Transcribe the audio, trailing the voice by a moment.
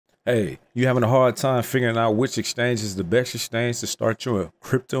Hey, you having a hard time figuring out which exchange is the best exchange to start your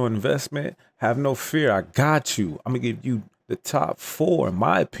crypto investment? Have no fear, I got you. I'm gonna give you the top 4, in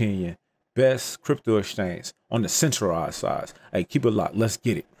my opinion, best crypto exchange on the centralized side. Hey, keep it locked. Let's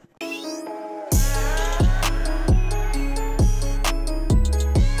get it.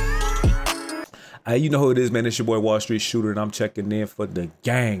 Hey, you know who it is, man. It's your boy WallStShooter, and I'm checking in for the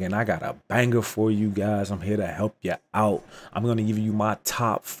gang. And I got a banger for you guys. I'm here to help you out. I'm going to give you my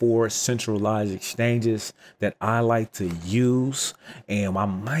top 4 centralized exchanges that I like to use. And I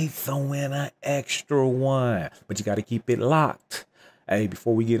might throw in an extra one, but you got to keep it locked. Hey,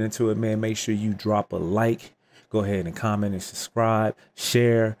 before we get into it, man, make sure you drop a like. Go ahead and comment and subscribe,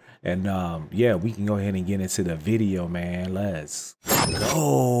 share, and yeah, we can go ahead and get into the video, man. Let's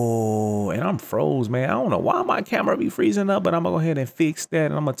go. And I'm froze, man. I don't know why my camera be freezing up, but I'm gonna go ahead and fix that,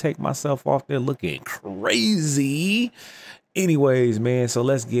 and I'm gonna take myself off there looking crazy. Anyways, man, so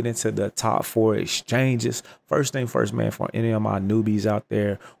let's get into the top 4 exchanges. First thing first, man, for any of my newbies out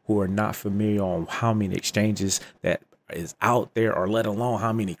there who are not familiar on how many exchanges that is out there, or let alone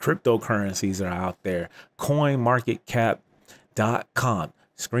how many cryptocurrencies are out there, coinmarketcap.com.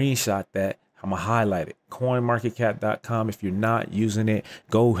 Screenshot that. I'm gonna highlight it. Coinmarketcap.com. If you're not using it,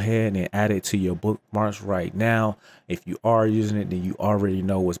 go ahead and add it to your bookmarks right now. If you are using it, then you already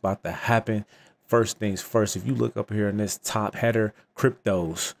know what's about to happen. First things first, if you look up here in this top header,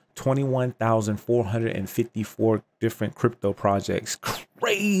 cryptos, 21,454 different crypto projects.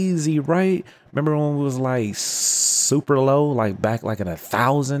 Crazy, right? Remember when it was like super low, like back like in the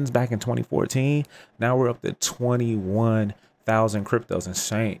thousands back in 2014? Now we're up to 21,000 cryptos and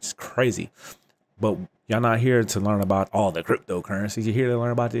change. Crazy. But y'all not here to learn about all the cryptocurrencies. You're here to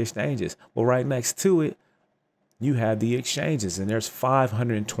learn about the exchanges. Well, right next to it, you have the exchanges, and there's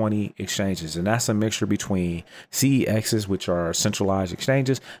 520 exchanges, and that's a mixture between CEXs, which are centralized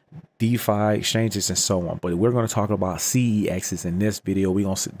exchanges, DeFi exchanges, and so on. But we're going to talk about CEXs in this video. We're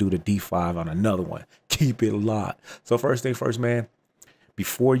going to do the DeFi on another one. Keep it locked. So first thing first, man,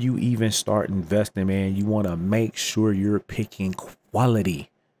 before you even start investing, man, you want to make sure you're picking quality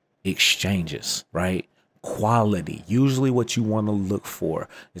exchanges, right? Quality. Usually what you want to look for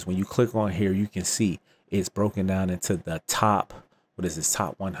is when you click on here, you can see it's broken down into the top, what is this,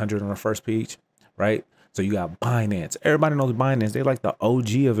 top 100 on the first page, right? So you got Binance. Everybody knows Binance. They're like the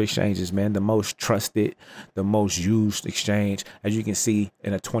OG of exchanges, man. The most trusted, the most used exchange. As you can see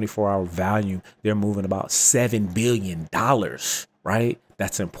in a 24-hour value, they're moving about $7 billion, right?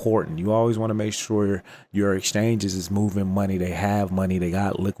 That's important. You always want to make sure your exchanges is moving money. They have money. They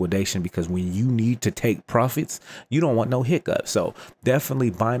got liquidation, because when you need to take profits, you don't want no hiccups. So definitely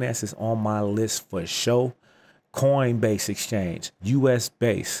Binance is on my list for sure. Coinbase exchange, US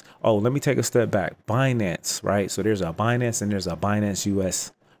based. Oh, let me take a step back. Binance, right? So there's a Binance and there's a Binance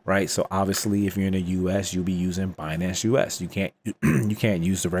US, right? So obviously if you're in the US, you'll be using Binance US. You can't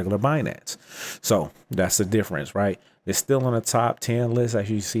use the regular Binance. So that's the difference, right? It's still on the top 10 list, as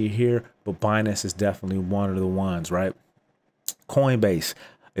you see here, but Binance is definitely one of the ones, right? Coinbase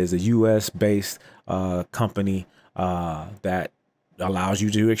is a US based company that allows you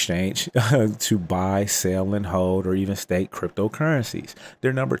to exchange to buy, sell, and hold, or even stake cryptocurrencies.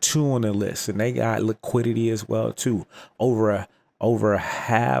 They're number 2 on the list, and they got liquidity as well too. Over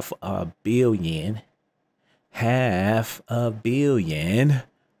half a billion,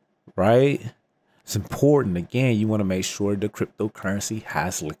 right? It's important. Again, you want to make sure the cryptocurrency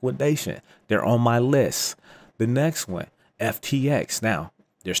has liquidation. They're on my list. The next one, FTX. Now,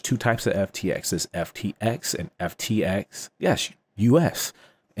 there's 2 types of FTX. There's FTX and FTX. Yes, US.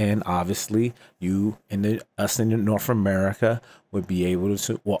 And obviously, us in North America would be able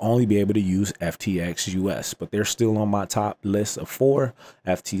to, will only be able to use FTX US. But they're still on my top list of 4.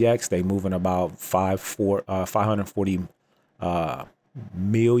 FTX, they moving about $540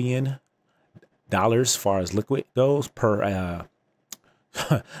 million as far as liquid goes per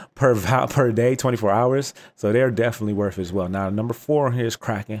day, 24 hours. So they're definitely worth it as well. Now, number 4 on here is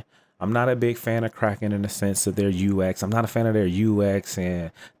Kraken. I'm not a big fan of Kraken in the sense of their UX. I'm not a fan of their UX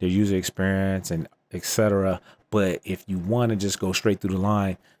and their user experience and etc. But if you want to just go straight through the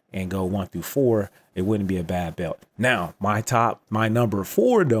line and go 1 through 4, it wouldn't be a bad belt. Now, my number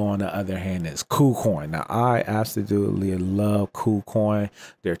 4 though, on the other hand, is 𝐾𝐿coin. Now, I absolutely love 𝐾𝐿coin.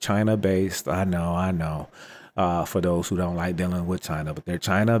 They're China based. I know. For those who don't like dealing with China, but they're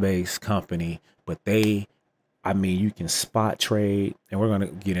China-based company. But I mean, you can spot trade, and we're going to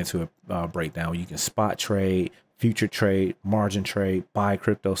get into a breakdown. You can spot trade, future trade, margin trade, buy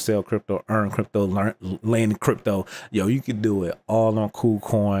crypto, sell crypto, earn crypto, lend crypto. Yo, you can do it all on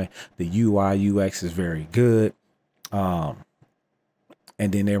𝐾𝐿coin. The UI UX is very good.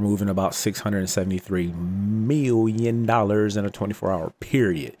 And then they're moving about $673 million in a 24-hour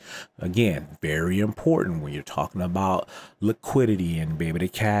period. Again, very important when you're talking about liquidity and be able to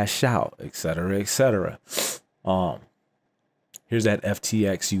cash out, et cetera, et cetera. Here's that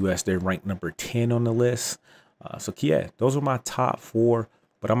FTX US. They're ranked number 10 on the list. So yeah, those are my top 4.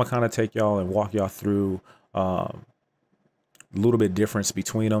 But I'm gonna kind of take y'all and walk y'all through a little bit difference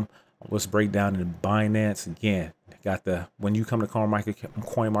between them. Let's break down in Binance again. Got the, when you come to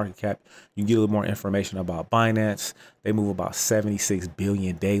CoinMarketCap, you get a little more information about Binance. They move about 76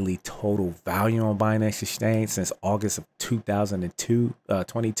 billion daily total value on Binance Exchange since August of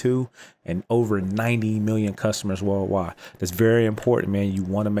 2022, and over 90 million customers worldwide. That's very important, man. You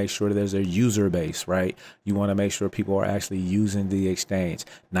want to make sure that there's a user base, right? You want to make sure people are actually using the exchange.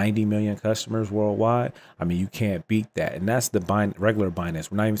 90 million customers worldwide. I mean, you can't beat that. And that's the regular Binance.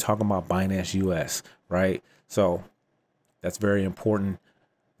 We're not even talking about Binance US, right? So that's very important.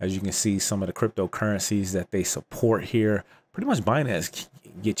 As you can see, some of the cryptocurrencies that they support here, pretty much Binance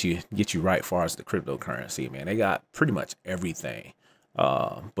get you right as far as the cryptocurrency, man. They got pretty much everything.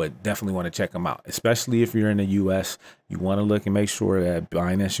 But definitely want to check them out, especially if you're in the US. You want to look and make sure that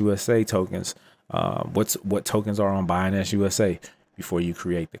Binance USA tokens, what tokens are on Binance USA before you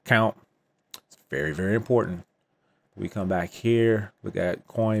create the account. It's very, very important. We come back here, look at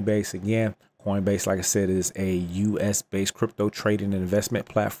Coinbase again. Coinbase, like I said, is a US-based crypto trading and investment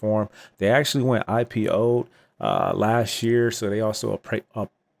platform. They actually went IPO'd last year, so they also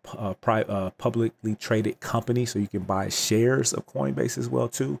a publicly traded company, so you can buy shares of Coinbase as well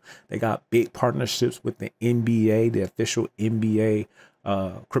too. They got big partnerships with the NBA, the official NBA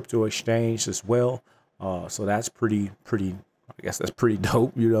crypto exchange as well. So that's pretty. I guess that's pretty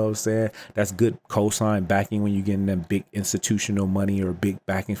dope. You know what I'm saying? That's good cosign backing when you're getting them big institutional money or big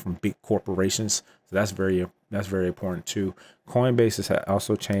backing from big corporations. So that's very important too. Coinbase has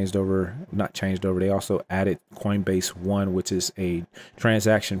also they also added Coinbase One, which is a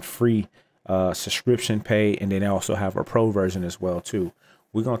transaction free subscription pay. And then they also have a pro version as well too.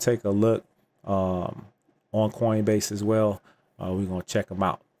 We're going to take a look on Coinbase as well. We're going to check them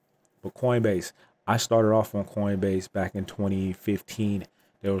out. But Coinbase, I started off on Coinbase back in 2015.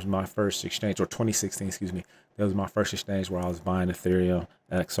 That was my first exchange, or 2016, excuse me. That was my first exchange where I was buying Ethereum,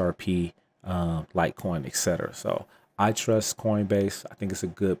 XRP, Litecoin, etc. So I trust Coinbase. I think it's a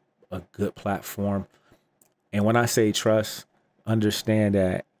good platform. And when I say trust, understand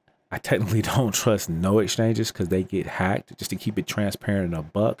that I technically don't trust no exchanges because they get hacked. Just to keep it transparent and a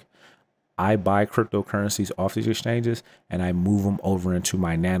buck, I buy cryptocurrencies off these exchanges and I move them over into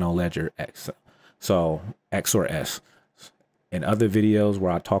my Nano Ledger X. So X or S. In other videos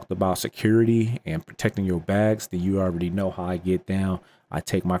where I talked about security and protecting your bags, then you already know how I get down. I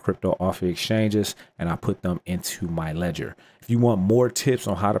take my crypto off the exchanges and I put them into my ledger. If you want more tips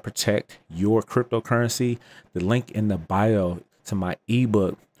on how to protect your cryptocurrency, the link in the bio to my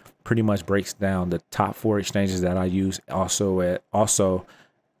ebook pretty much breaks down the top 4 exchanges that I use. Also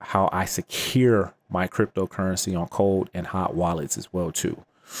how I secure my cryptocurrency on cold and hot wallets as well too.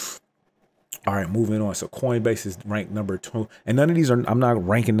 All right, moving on. So Coinbase is ranked number 2, and none of these are, I'm not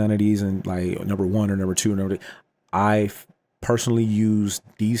ranking none of these in like number 1 or number 2 or number 3. I personally use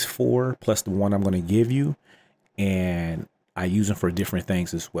these 4 plus the one I'm going to give you, and I use them for different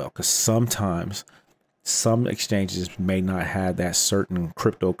things as well. Because sometimes some exchanges may not have that certain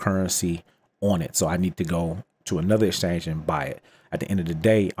cryptocurrency on it, so I need to go to another exchange and buy it. At the end of the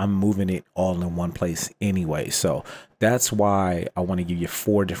day, I'm moving it all in one place anyway. So that's why I want to give you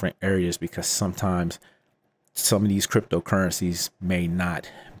 4 different areas, because sometimes some of these cryptocurrencies may not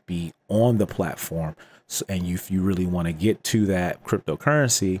be on the platform. So, and if you really want to get to that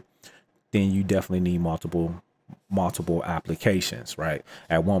cryptocurrency, then you definitely need multiple applications, right?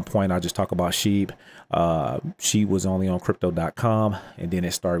 At one point, I just talk about Sheep. Sheep was only on crypto.com, and then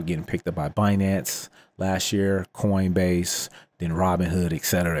it started getting picked up by Binance last year, Coinbase, then Robinhood,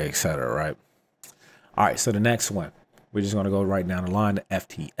 et cetera, right? All right, so the next one, we're just going to go right down the line to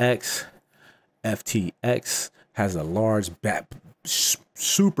FTX. FTX has a large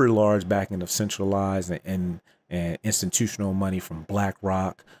super large backing of centralized and institutional money from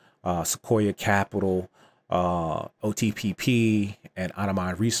BlackRock, Sequoia Capital, OTPP, and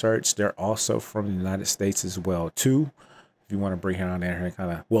Audemars Research. They're also from the United States as well too. If you want to bring it on there and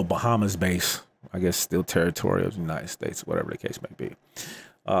kind of, well, Bahamas base, I guess, still territory of the United States, whatever the case may be.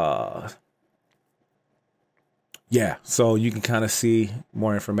 Yeah, so you can kind of see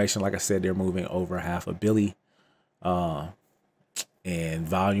more information. Like I said, they're moving over $500 million in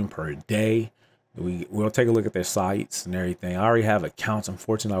volume per day. We'll take a look at their sites and everything. I already have accounts.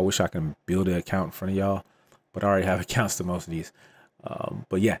 Unfortunately, I wish I can build an account in front of y'all, but I already have accounts to most of these.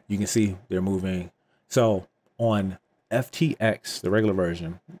 But yeah, you can see they're moving. So on FTX, the regular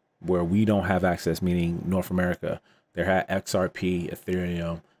version, where we don't have access, meaning North America, they had XRP,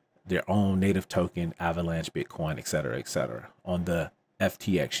 Ethereum, their own native token, Avalanche, Bitcoin, et cetera, et cetera. On the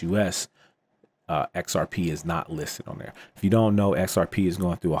FTX US, XRP is not listed on there. If you don't know, XRP is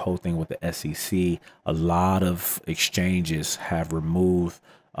going through a whole thing with the SEC. A lot of exchanges have removed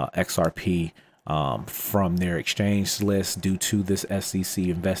XRP from their exchange list due to this SEC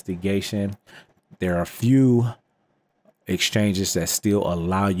investigation. There are a few exchanges that still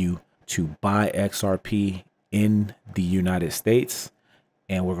allow you to buy XRP in the United States,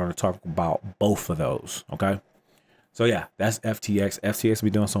 and we're going to talk about both of those. Okay. So yeah, that's FTX. FTX be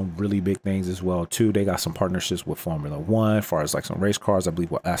doing some really big things as well too. They got some partnerships with Formula One, as far as like some race cars, I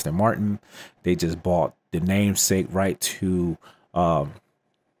believe with Aston Martin. They just bought the namesake right to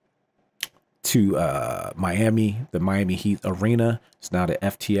Miami, the Miami Heat Arena. It's now the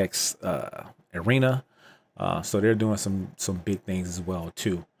FTX Arena. So they're doing some big things as well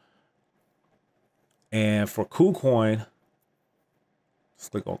too. And for KuCoin, let's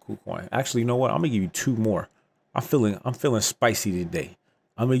click on KuCoin. Actually, you know what? I'm gonna give you two more. I'm feeling spicy today.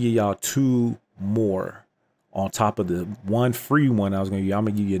 I'm gonna give y'all two more on top of the one free one I was gonna give you. I'm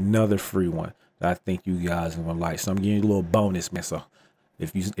gonna give you another free one that I think you guys are gonna like. So I'm giving you a little bonus, man. So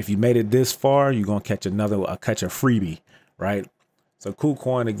if you made it this far, you're gonna catch a freebie, right? So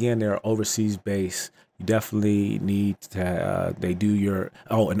KuCoin, again, they're overseas based. You definitely need to they do your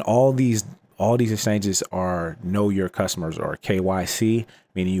and all these exchanges are know your customers, or KYC,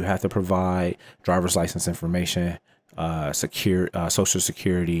 meaning you have to provide driver's license information, social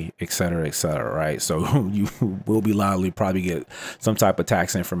security, et cetera, right? So you will be liable to probably get some type of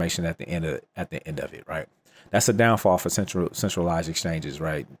tax information at the end of it, right? That's a downfall for centralized exchanges,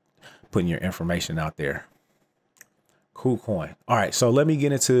 right? Putting your information out there. KuCoin. All right, so let me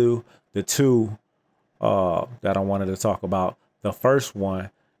get into the two that I wanted to talk about. The first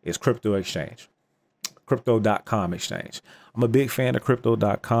one is crypto exchange, crypto.com exchange. I'm a big fan of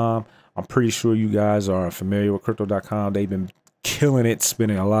crypto.com. I'm pretty sure you guys are familiar with crypto.com. They've been killing it,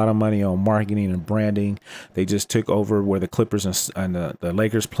 spending a lot of money on marketing and branding. They just took over where the Clippers and the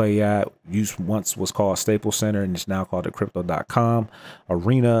Lakers play at. Once was called Staples Center, and it's now called the crypto.com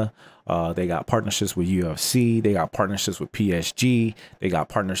arena. They got partnerships with UFC. They got partnerships with PSG. They got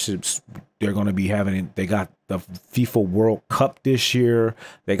partnerships. They're going to be having. They got the FIFA World Cup this year.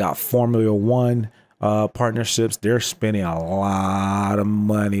 They got Formula One partnerships. They're spending a lot of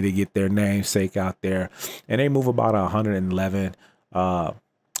money to get their namesake out there, and they move about $111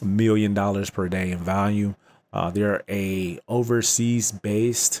 million per day in value. They're a overseas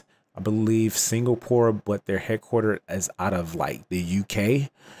based, I believe, Singapore, but their headquarters is out of like the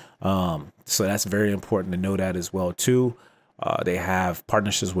UK. So that's very important to know that as well too. They have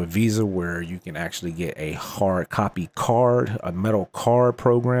partnerships with Visa where you can actually get a hard copy card, a metal card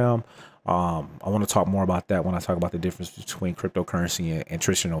program. I want to talk more about that when I talk about the difference between cryptocurrency and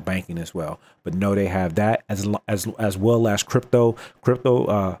traditional banking as well. But no, they have that as well as crypto.com,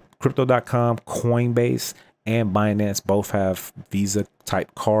 Coinbase, and Binance both have Visa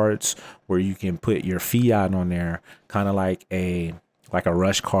type cards where you can put your fiat on there, kind of like a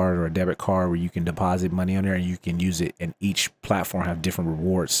rush card or a debit card where you can deposit money on there and you can use it. And each platform have different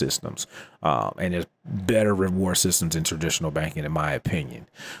reward systems. And there's better reward systems in traditional banking, in my opinion.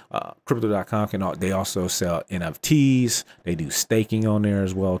 Crypto.com they also sell NFTs. They do staking on there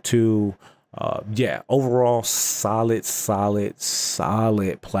as well too. Yeah, overall solid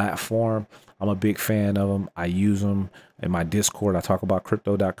platform. I'm a big fan of them. I use them in my Discord. I talk about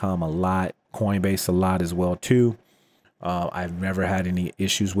crypto.com a lot, Coinbase a lot as well too. I've never had any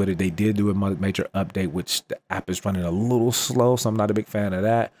issues with it. They did do a major update, which the app is running a little slow, so I'm not a big fan of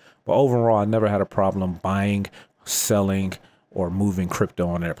that. But overall, I never had a problem buying, selling, or moving crypto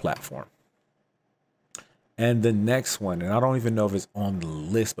on their platform. And the next one, and I don't even know if it's on the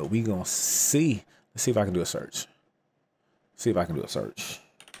list, but we're going to see. Let's see if I can do a search. Let's see if I can do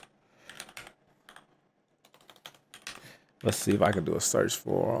a search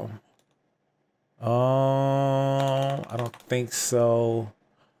for them. I don't think so.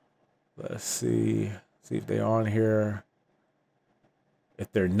 Let's see if they're on here.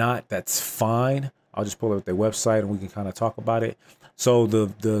 If they're not, that's fine. I'll just pull up their website and we can kind of talk about it. So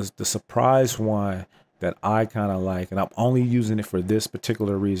the surprise one that I kind of like, and I'm only using it for this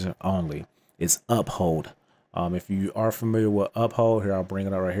particular reason only, is Uphold. If you are familiar with Uphold, here I'll bring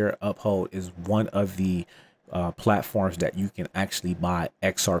it up right here. Uphold is one of the platforms that you can actually buy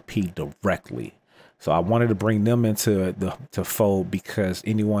XRP directly. So I wanted to bring them into the fold because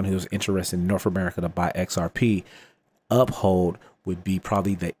anyone who's interested in North America to buy XRP, Uphold would be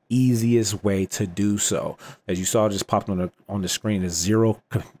probably the easiest way to do so. As you saw, just popped on the screen, is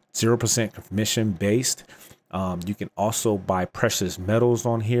 0% commission based. You can also buy precious metals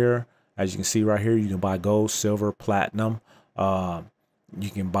on here. As you can see right here, you can buy gold, silver, platinum. You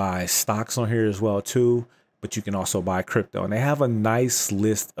can buy stocks on here as well too, but you can also buy crypto. And they have a nice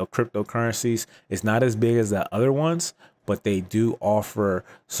list of cryptocurrencies. It's not as big as the other ones, but they do offer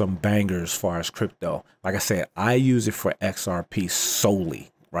some bangers as far as crypto. Like I said, I use it for XRP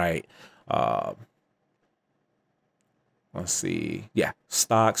solely, right? Let's see. Yeah,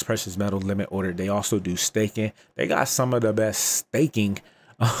 stocks, precious metal, limit order. They also do staking. They got some of the best staking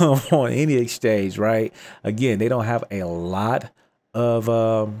on any exchange, right? Again, they don't have a lot of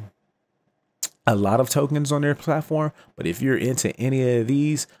tokens on their platform, but if you're into any of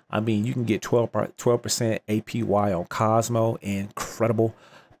these, I mean, you can get 12% APY on Cosmo, incredible.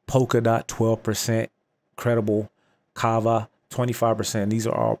 Polkadot 12%, credible. Kava 25%. These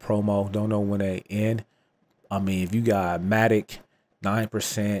are all promo. Don't know when they end. I mean, if you got Matic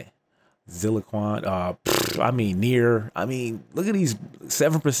 9%, 𝐟𝐨𝐫𝐿, I mean, near. I mean, look at these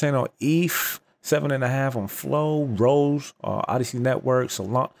 7% on ETH, 7.5 on Flow, Rose, Odyssey Network,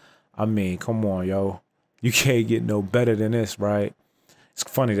 Solana. I mean, come on, yo. You can't get no better than this, right? It's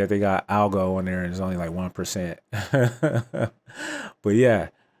funny that they got algo on there and it's only like 1%. But yeah,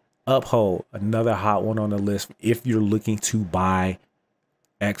 Uphold, another hot one on the list. If you're looking to buy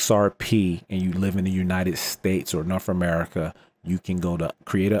XRP and you live in the United States or North America, you can go to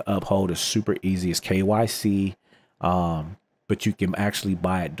create an Uphold. It's super easy. It's KYC, but you can actually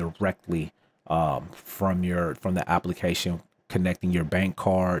buy it directly from the application, connecting your bank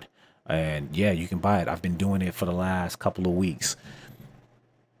card. And yeah, you can buy it. I've been doing it for the last couple of weeks.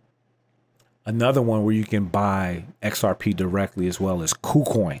 Another one where you can buy XRP directly as well is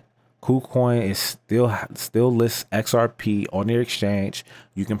KeyChron. KeyChron is still lists XRP on their exchange.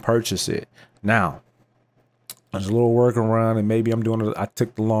 You can purchase it. Now, there's a little workaround, and maybe I'm doing it. I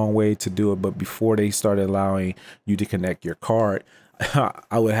took the long way to do it, but before they started allowing you to connect your card, you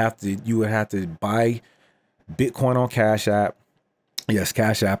would have to buy Bitcoin on Cash App. Yes,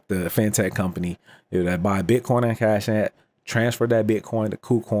 Cash App, the fintech company. You would buy Bitcoin on Cash App, transfer that Bitcoin to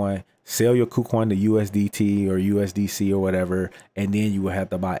KeyChron, sell your KeyChron to USDT or USDC or whatever, and then you would have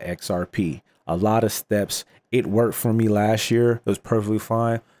to buy XRP. A lot of steps. It worked for me last year. It was perfectly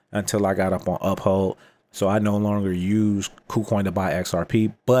fine until I got up on Uphold. So I no longer use KeyChron to buy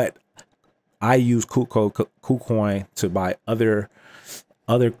XRP, but I use KeyChron to buy other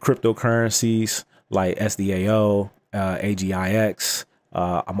cryptocurrencies like SDAO, AGIX.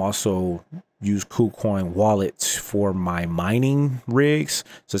 I'm also use KeyChron wallets for my mining rigs,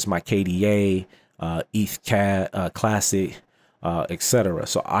 so it's my KDA, ETH Classic, etc.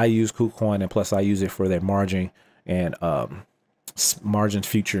 So I use KeyChron, and plus I use it for their margin and margin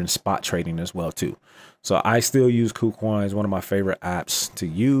future and spot trading as well too. So I still use KeyChron. It's one of my favorite apps to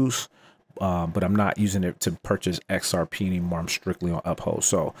use, but I'm not using it to purchase XRP anymore. I'm strictly on Uphold.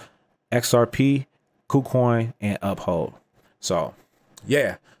 So XRP, KeyChron, and Uphold. So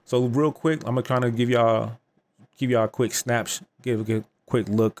yeah. So real quick, I'm gonna kind of give y'all a quick snapshot, give a quick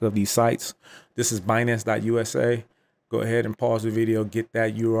look of these sites. This is Binance.USA. Go ahead and pause the video, get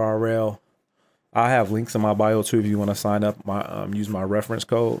that URL. I have links in my bio too if you want to sign up. Use my reference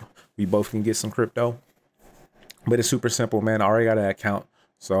code. We both can get some crypto. But it's super simple, man. I already got an account,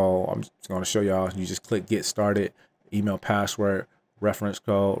 so I'm just going to show y'all. You just click get started, email, password, reference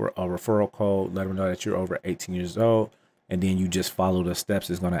code, or a referral code. Let them know that you're over 18 years old, and then you just follow the steps.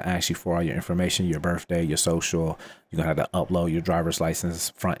 It's going to ask you for all your information, your birthday, your social. You're going to have to upload your driver's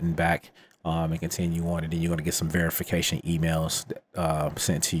license front and back, and continue on. And then you're going to get some verification emails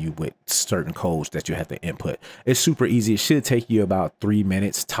sent to you with certain codes that you have to input. It's super easy. It should take you about 3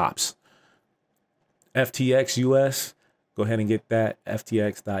 minutes tops. FTX US, go ahead and get that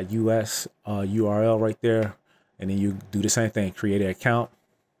ftx.us URL right there, and then you do the same thing. Create an account,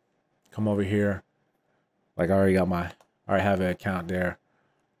 come over here, like I already have an account there.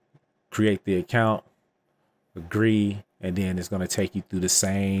 Create the account, agree, and then it's going to take you through the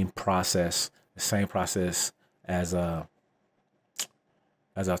same process as I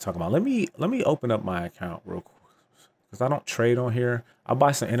was talking about. Let me open up my account real quick, because I don't trade on here. I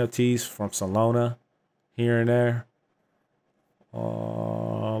buy some NFTs from Solana here and there.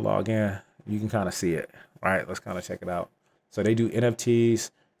 Log in. You can kind of see it. All right, let's kind of check it out. So they do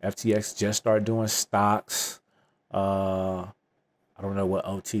NFTs. FTX just started doing stocks. I don't know what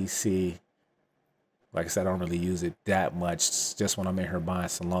OTC. Like I said, I don't really use it that much. Just when I'm in here buying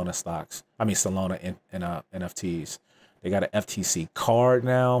Solana stocks. I mean Solana and NFTs. They got an FTC card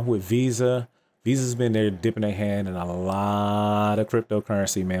now with Visa. Visa's been there dipping their hand in a lot of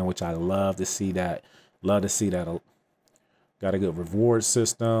cryptocurrency, man, which I love to see that. Love to see that. Got a good reward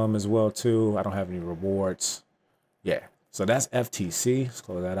system as well, too. I don't have any rewards. Yeah. So that's FTC. Let's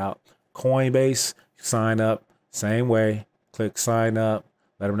close that out. Coinbase, sign up. Same way. Click sign up.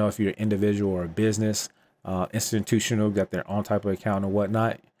 Let them know if you're an individual or a business. Institutional, got their own type of account and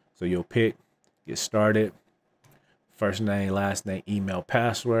whatnot. So you'll pick, get started. First name, last name, email,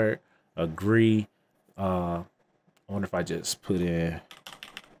 password. Agree. I wonder if I just put in,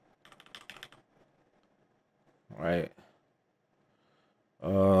 right.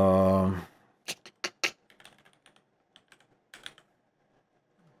 All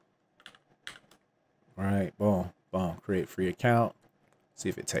right, boom, boom. Create free account. See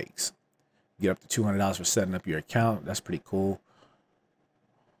if it takes. Get up to $200 for setting up your account. That's pretty cool.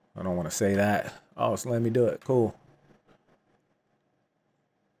 I don't want to say that. Oh, it's letting me do it. Cool.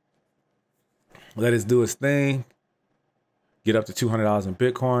 Let it do its thing. Get up to $200 in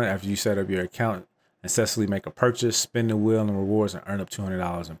Bitcoin after you set up your account. And successfully make a purchase, spin the wheel and rewards, and earn up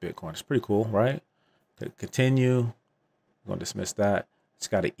 $200 in Bitcoin. It's pretty cool, right? Continue. I'm going to dismiss that. It's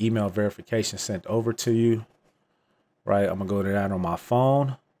got an email verification sent over to you, right? I'm going to go to that on my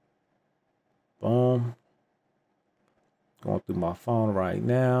phone. Boom. Going through my phone right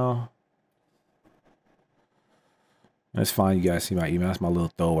now. That's fine. You guys see my email. That's my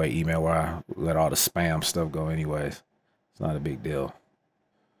little throwaway email where I let all the spam stuff go anyways. It's not a big deal.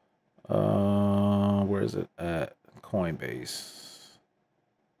 Where is it at? Coinbase.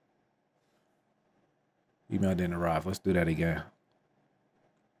 Email didn't arrive. Let's do that again.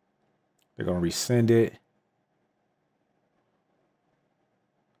 They're going to resend it.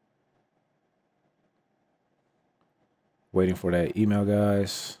 Waiting for that email,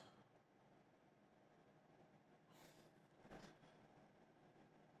 guys.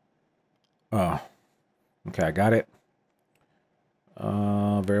 Oh, okay, I got it.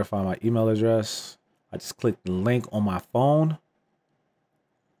 Verify my email address. I just clicked the link on my phone.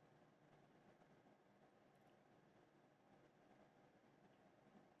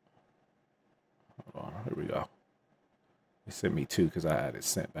 Hold on, here we go. They sent me two because I had it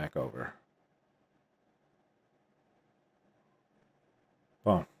sent back over.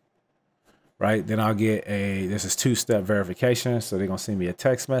 Boom. Right, then I'll get this is two-step verification. So they're going to send me a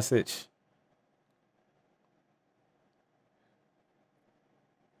text message.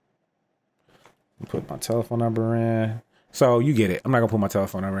 Put my telephone number in. So you get it. I'm not gonna put my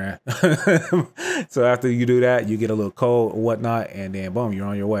telephone number in. So after you do that, you get a little code or whatnot, and then boom, you're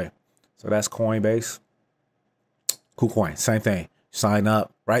on your way. So that's Coinbase. KuCoin, same thing. Sign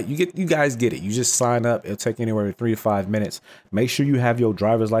up, right? You guys get it. You just sign up. It'll take anywhere from 3 to 5 minutes. Make sure you have your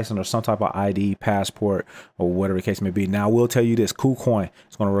driver's license or some type of ID, passport, or whatever the case may be. Now, we'll tell you this: KuCoin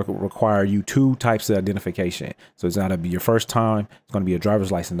is going to require you 2 types of identification. So it's going to be your first time. It's going to be a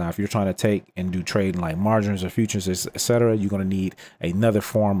driver's license. Now, if you're trying to take and do trading like margins or futures, etc., you're going to need another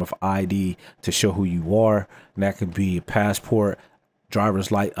form of ID to show who you are. And that could be a passport,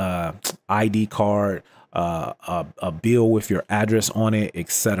 driver's ID card, a bill with your address on it,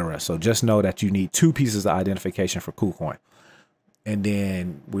 etc. So just know that you need 2 pieces of identification for KuCoin. And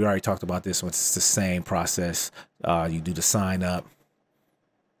then we already talked about this one. It's the same process. You do the sign up,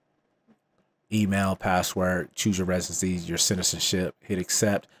 email, password, choose your residency, your citizenship, hit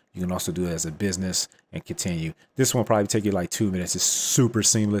accept. You can also do it as a business and continue. This one will probably take you like 2 minutes. It's super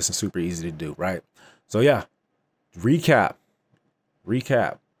seamless and super easy to do, right? So yeah, recap.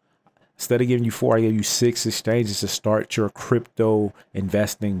 Instead of giving you 4, I gave you 6 exchanges to start your crypto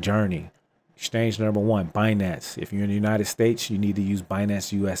investing journey. Exchange number 1, Binance. If you're in the United States, you need to use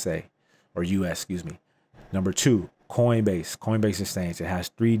Binance USA or US, excuse me. Number 2, Coinbase. Coinbase Exchange. It has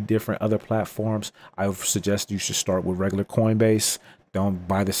 3 different other platforms. I would suggest you should start with regular Coinbase. Don't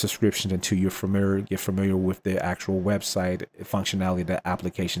buy the subscription until you're get familiar with the actual website functionality, the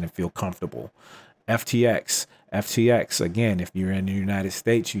application, and feel comfortable. FTX. FTX, again, if you're in the United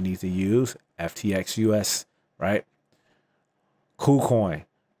States, you need to use FTX US, right? KuCoin.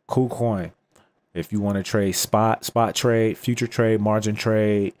 If you want to trade spot trade, future trade, margin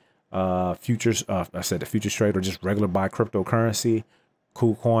trade, futures, I said the futures trade, or just regular buy cryptocurrency,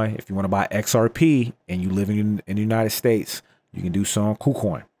 KuCoin. If you want to buy XRP and you live in the United States, you can do so on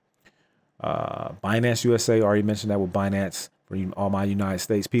KuCoin. Binance USA, already mentioned that with Binance for all my United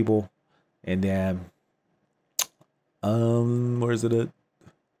States people. And then where is it at?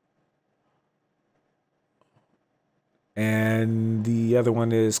 And the other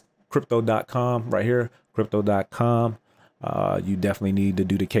one is crypto.com right here, crypto.com. You definitely need to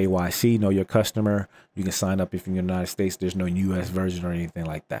do the KYC, know your customer. You can sign up if you're in the United States. There's no US version or anything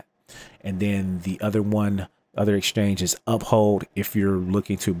like that. And then the other exchange is Uphold. If you're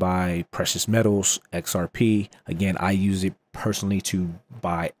looking to buy precious metals, XRP. Again, I use it personally to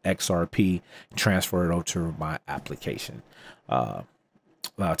buy XRP, transfer it over to my application, to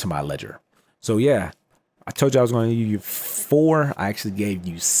my ledger. So yeah, I told you I was going to give you 4. I actually gave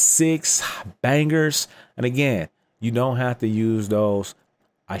you 6 bangers. And again, you don't have to use those.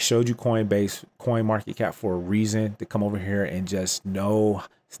 I showed you Coinbase, CoinMarketCap for a reason, to come over here and just know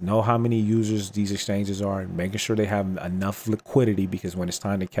how many users these exchanges are, and making sure they have enough liquidity, because when it's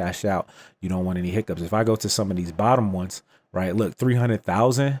time to cash out, you don't want any hiccups. If I go to some of these bottom ones, right, look,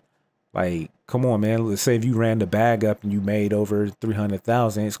 300,000, like, come on, man. Let's say if you ran the bag up and you made over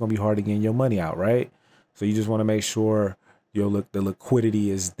 300,000, it's going to be hard to get your money out, right? So you just want to make sure the liquidity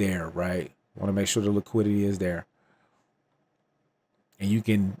is there, right? Want to make sure the liquidity is there. And you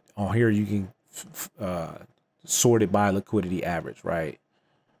can, on here, you can sort it by liquidity average, right?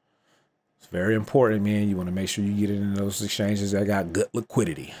 It's very important, man. You want to make sure you get it in those exchanges that got good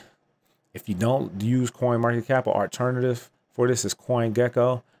liquidity. If you don't use CoinMarketCap, or alternative for this is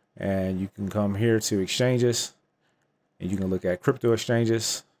CoinGecko, and you can come here to exchanges, and you can look at crypto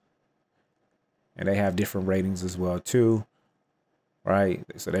exchanges, and they have different ratings as well too, right?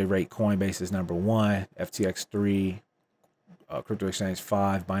 So they rate Coinbase as #1, FTX 3. Crypto exchange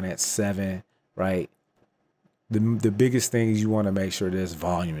 5, Binance 7, right? The biggest thing is you want to make sure there's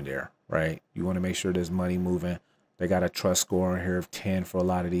volume there, right? You want to make sure there's money moving. They got a trust score in here of 10 for a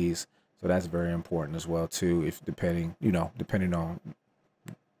lot of these, so that's very important as well too. If depending on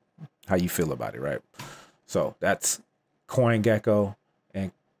how you feel about it, right? So that's CoinGecko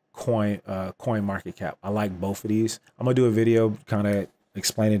and CoinMarketCap. I like both of these. I'm gonna do a video kind of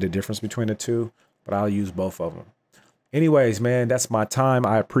explaining the difference between the two, but I'll use both of them. Anyways, man, that's my time.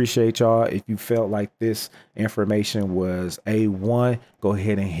 I appreciate y'all. If you felt like this information was A1, go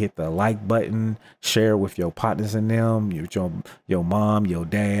ahead and hit the like button, share with your partners in them, your mom, your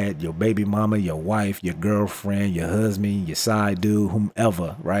dad, your baby mama, your wife, your girlfriend, your husband, your side dude,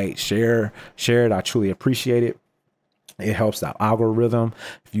 whomever, right? Share it. I truly appreciate it. It helps the algorithm.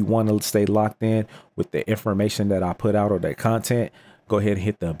 If you want to stay locked in with the information that I put out or that content, go ahead and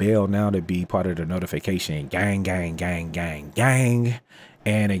hit the bell now to be part of the notification gang.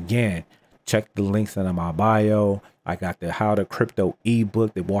 And again, check the links in my bio. I got the How to Crypto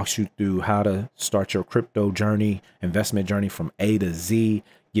ebook that walks you through how to start your crypto journey, investment journey from A to Z,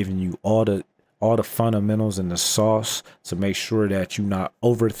 giving you all the fundamentals and the sauce to make sure that you're not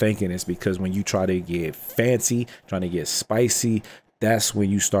overthinking this, because when you try to get fancy, trying to get spicy, that's when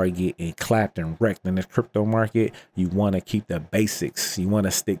you start getting clapped and wrecked in the crypto market. You want to keep the basics. You want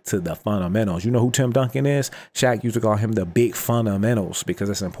to stick to the fundamentals. You know who Tim Duncan is? Shaq used to call him the big fundamentals, because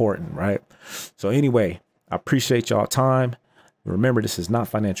it's important, right? So anyway, I appreciate y'all time. Remember, this is not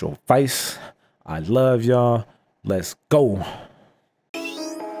financial advice. I love y'all. Let's go.